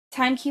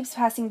Time keeps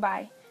passing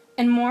by,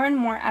 and more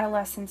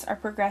adolescents are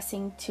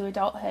progressing to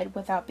adulthood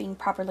without being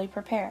properly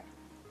prepared.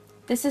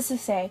 This is to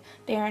say,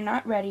 they are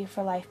not ready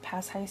for life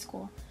past high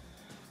school.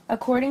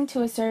 According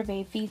to a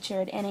survey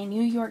featured in a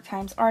New York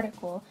Times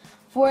article,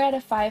 4 out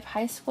of 5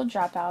 high school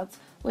dropouts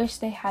wish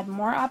they had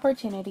more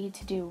opportunity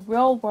to do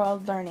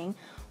real-world learning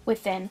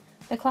within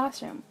the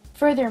classroom.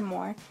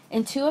 Furthermore,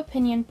 in 2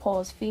 opinion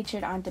polls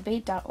featured on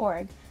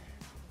debate.org,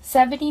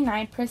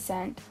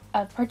 79%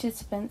 of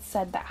participants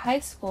said that high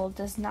school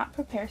does not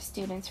prepare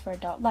students for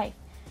adult life,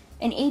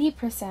 and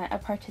 80%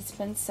 of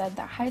participants said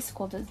that high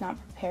school does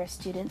not prepare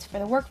students for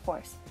the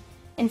workforce.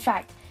 In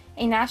fact,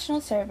 a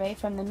national survey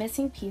from the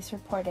Missing Piece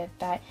reported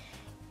that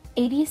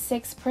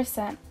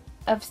 86%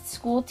 of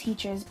school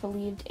teachers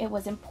believed it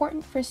was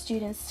important for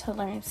students to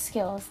learn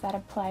skills that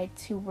applied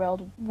to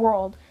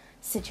real-world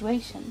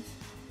situations.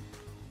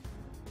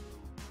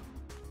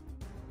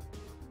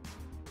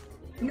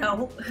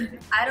 No,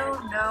 I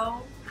don't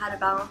know how to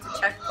balance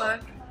a checkbook.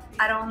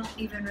 I don't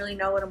even really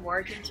know what a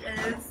mortgage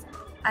is.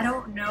 I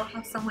don't know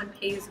how someone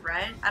pays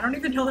rent. I don't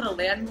even know what a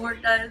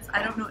landlord does.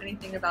 I don't know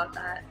anything about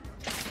that.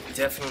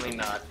 Definitely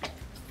not.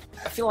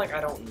 I feel like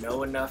I don't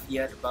know enough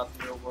yet about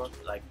the real world,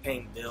 like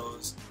paying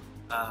bills,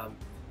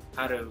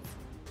 how to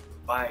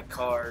buy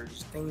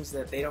cars, things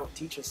that they don't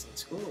teach us in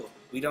school.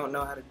 We don't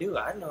know how to do.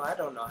 I don't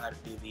know how to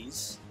do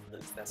these.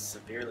 That's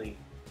severely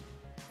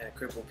going to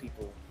cripple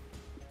people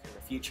in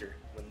the future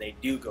when they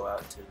do go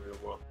out into the real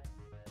world.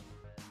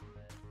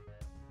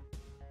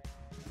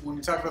 When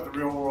we talk about the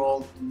real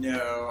world,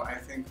 no. I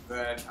think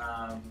that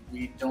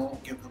we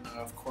don't give them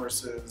enough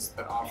courses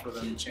that offer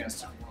them a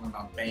chance to learn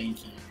about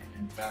banking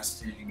and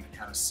investing and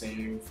how to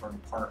save for an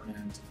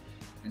apartment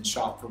and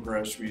shop for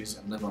groceries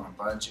and live on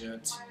a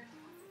budget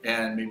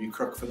and maybe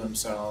cook for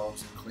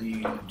themselves and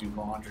clean and do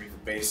laundry, the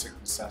basic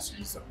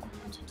necessities that we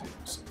need to do.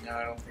 So no,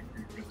 I don't think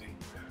we really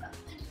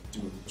do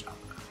a good job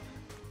of that.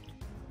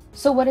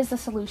 So what is the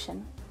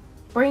solution?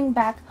 Bring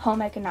back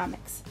home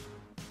economics.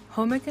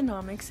 Home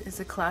economics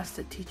is a class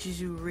that teaches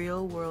you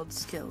real-world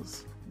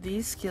skills.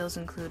 These skills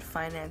include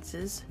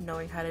finances,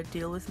 knowing how to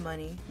deal with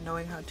money,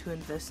 knowing how to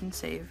invest and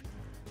save,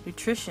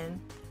 nutrition,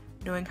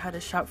 knowing how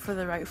to shop for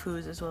the right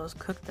foods as well as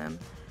cook them,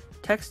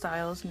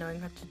 textiles, knowing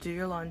how to do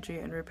your laundry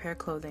and repair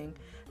clothing,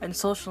 and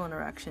social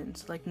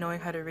interactions, like knowing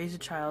how to raise a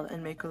child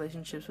and make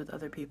relationships with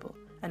other people.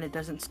 And it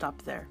doesn't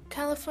stop there.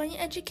 California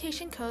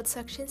Education Code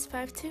Sections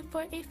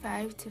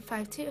 52485 to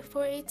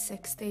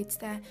 52486 states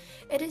that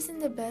it is in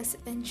the best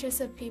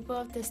interest of people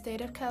of the state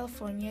of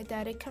California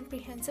that a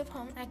comprehensive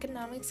home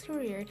economics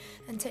career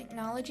and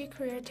technology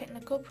career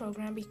technical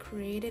program be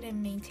created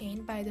and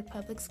maintained by the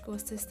public school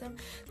system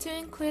to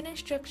include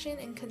instruction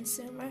in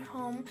consumer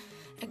home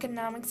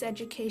economics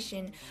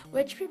education,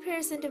 which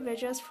prepares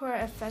individuals for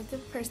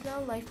effective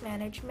personal life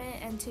management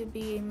and to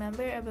be a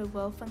member of a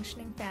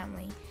well-functioning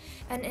family,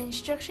 and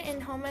instruction in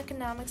home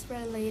economics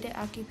related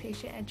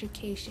occupation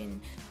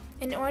education,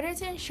 in order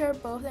to ensure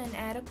both an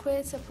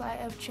adequate supply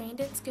of trained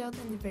and skilled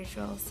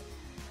individuals.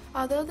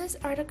 Although this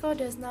article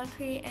does not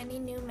create any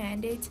new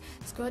mandates,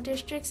 school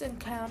districts and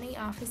county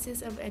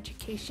offices of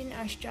education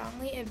are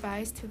strongly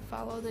advised to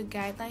follow the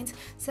guidelines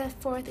set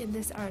forth in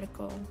this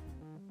article.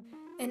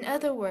 In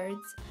other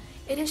words,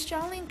 it is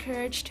strongly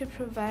encouraged to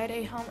provide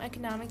a home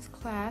economics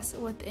class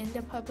within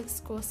the public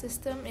school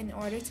system in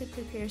order to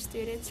prepare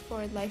students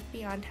for life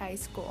beyond high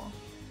school.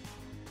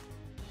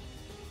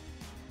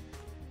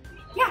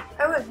 Yeah,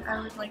 I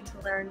would like to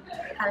learn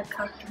how to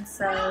cook and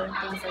sew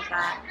and things like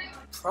that.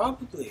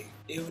 Probably.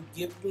 It would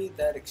give me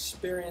that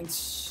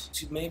experience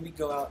to maybe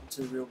go out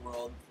into the real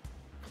world,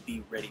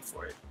 be ready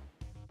for it.